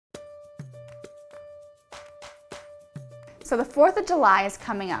So the 4th of July is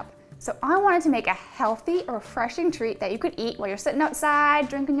coming up. So I wanted to make a healthy, refreshing treat that you could eat while you're sitting outside,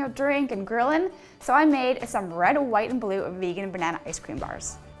 drinking your drink and grilling. So I made some red, white, and blue vegan banana ice cream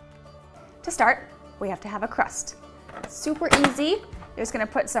bars. To start, we have to have a crust. Super easy. You're just gonna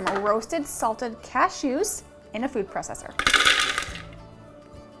put some roasted, salted cashews in a food processor.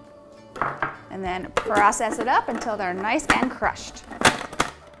 And then process it up until they're nice and crushed.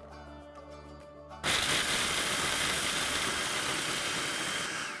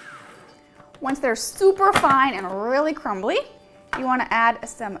 Once they're super fine and really crumbly, you want to add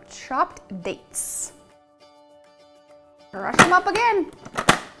some chopped dates. Crush them up again.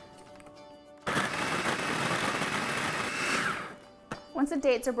 Once the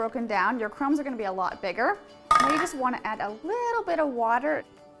dates are broken down, your crumbs are going to be a lot bigger. Now you just want to add a little bit of water.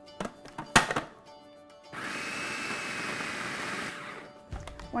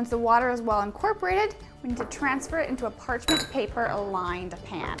 Once the water is well incorporated, we need to transfer it into a parchment paper lined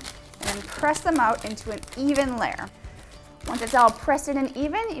pan. And then press them out into an even layer. Once it's all pressed in and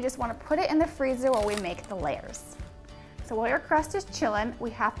even, you just want to put it in the freezer while we make the layers. So while your crust is chilling, we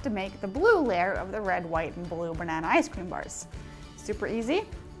have to make the blue layer of the red, white, and blue banana ice cream bars. Super easy.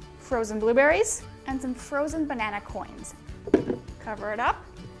 Frozen blueberries and some frozen banana coins. Cover it up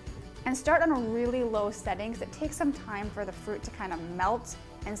and start on a really low setting because it takes some time for the fruit to kind of melt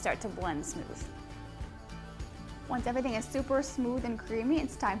and start to blend smooth. Once everything is super smooth and creamy,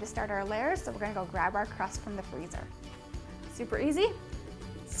 it's time to start our layers, so we're gonna go grab our crust from the freezer. Super easy.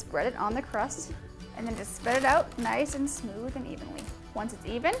 Spread it on the crust, and then just spread it out nice and smooth and evenly. Once it's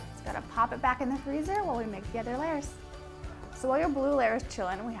even, just gotta pop it back in the freezer while we make the other layers. So while your blue layer is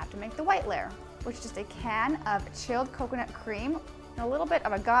chilling, we have to make the white layer, which is just a can of chilled coconut cream and a little bit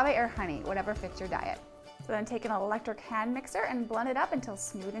of agave or honey, whatever fits your diet. So then take an electric hand mixer and blend it up until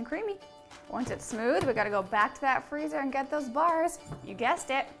smooth and creamy. Once it's smooth, we gotta go back to that freezer and get those bars. You guessed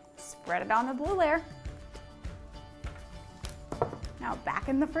it, spread it on the blue layer. Now back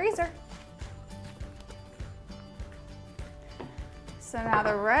in the freezer. So now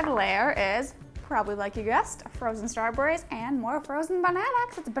the red layer is, probably like you guessed, frozen strawberries and more frozen banana,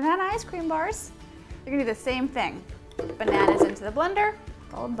 because it's banana ice cream bars. You're gonna do the same thing. Bananas into the blender,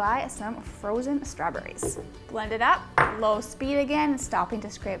 followed by some frozen strawberries. Blend it up, low speed again, stopping to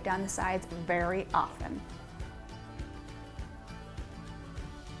scrape down the sides very often.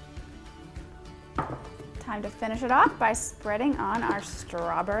 Time to finish it off by spreading on our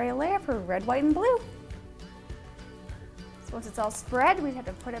strawberry layer for red, white, and blue. So once it's all spread, we have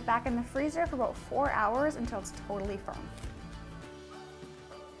to put it back in the freezer for about 4 hours until it's totally firm.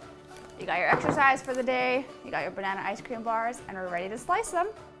 You got your exercise for the day, you got your banana ice cream bars, and we're ready to slice them.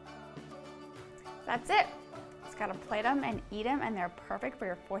 That's it. Just gotta plate them and eat them, and they're perfect for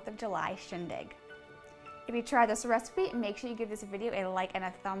your 4th of July shindig. If you try this recipe, make sure you give this video a like and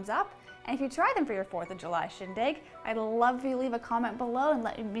a thumbs up. And if you try them for your 4th of July shindig, I'd love if you leave a comment below and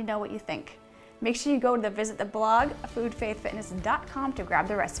let me know what you think. Make sure you go to visit the blog, foodfaithfitness.com, to grab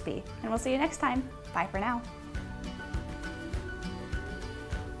the recipe. And we'll see you next time. Bye for now.